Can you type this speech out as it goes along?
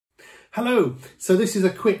Hello, so this is a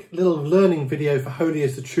quick little learning video for Holy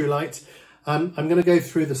is the True Light. I'm going to go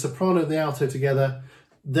through the soprano and the alto together,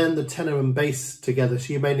 then the tenor and bass together,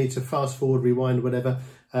 so you may need to fast forward, rewind, whatever,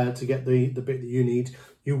 to get the bit that you need.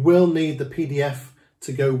 You will need the PDF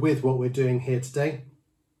to go with what we're doing here today,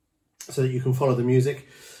 so that you can follow the music.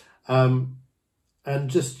 And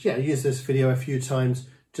just, use this video a few times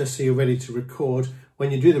just so you're ready to record.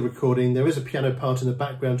 When you do the recording, there is a piano part in the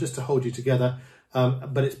background just to hold you together.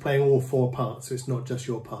 But it's playing all four parts, so it's not just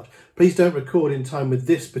your part. Please don't record in time with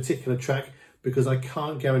this particular track, because I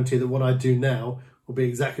can't guarantee that what I do now will be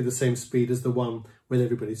exactly the same speed as the one with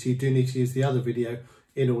everybody. So you do need to use the other video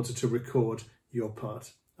in order to record your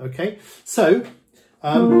part. Okay, so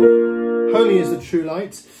Holy is the True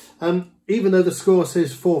Light. Even though the score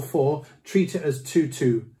says 4/4, treat it as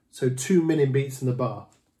 2/2, so 2 minim beats in the bar.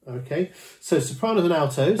 Okay, so sopranos and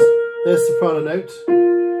altos, there's soprano note.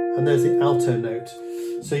 And there's the alto note.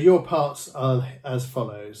 So your parts are as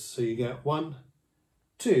follows. So you get 1,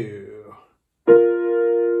 2.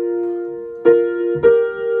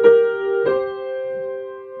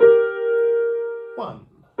 One.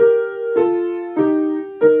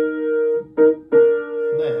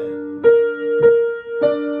 And then.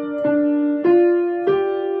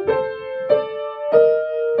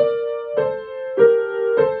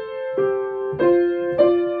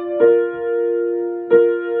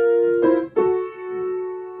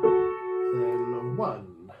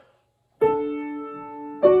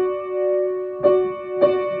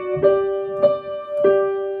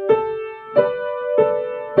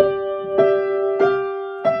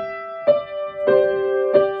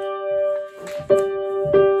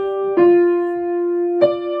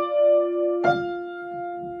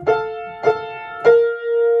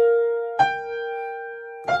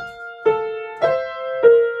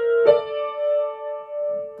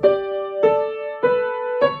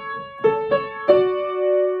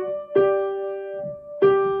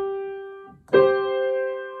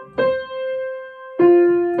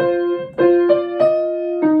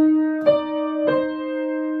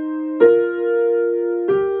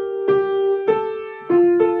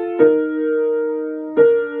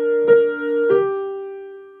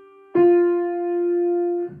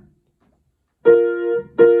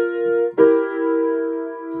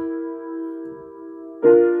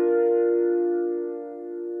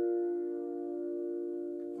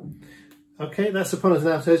 Okay, that's sopranos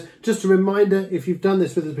and altos. Just a reminder, if you've done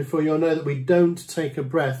this with us before, you'll know that we don't take a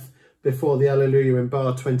breath before the Alleluia in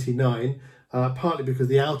bar 29, partly because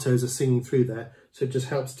the altos are singing through there, so it just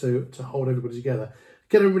helps to hold everybody together.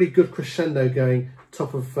 Get a really good crescendo going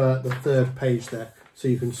top of the third page there, so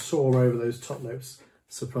you can soar over those top notes,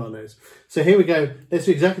 sopranos. So here we go. Let's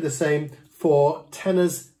do exactly the same for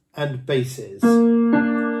tenors and basses.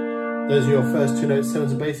 Those are your first two notes,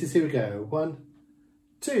 tenors and basses. Here we go. 1,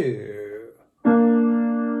 2.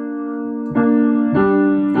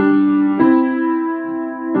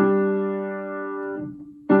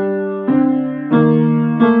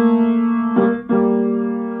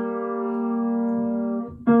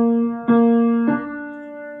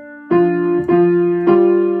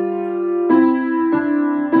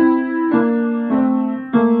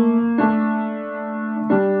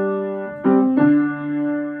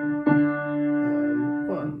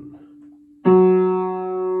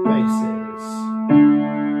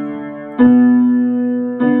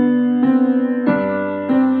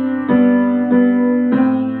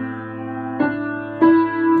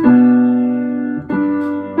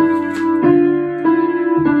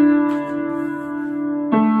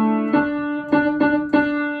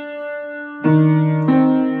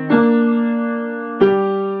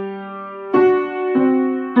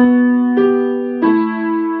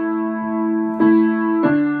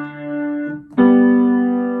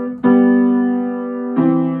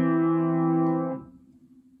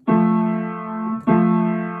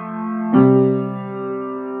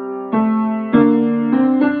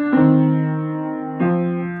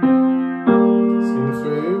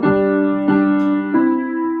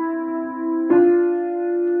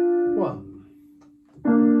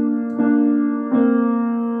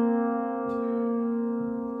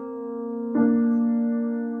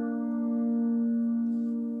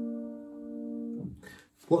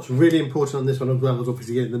 What's really important on this one, as well as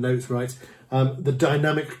obviously getting the notes right, the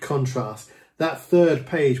dynamic contrast. That third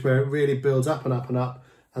page where it really builds up and up and up,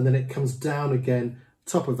 and then it comes down again,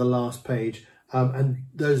 top of the last page. And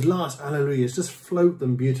those last Alleluias, just float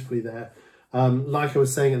them beautifully there. Like I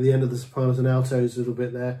was saying at the end of the sopranos and altos a little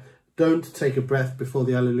bit there, don't take a breath before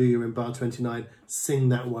the Alleluia in bar 29. Sing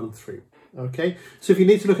that one through. Okay, so if you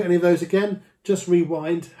need to look at any of those again, just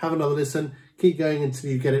rewind, have another listen, keep going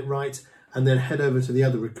until you get it right, and then head over to the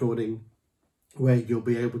other recording where you'll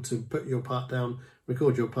be able to put your part down,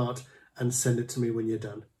 record your part, and send it to me when you're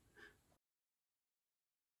done.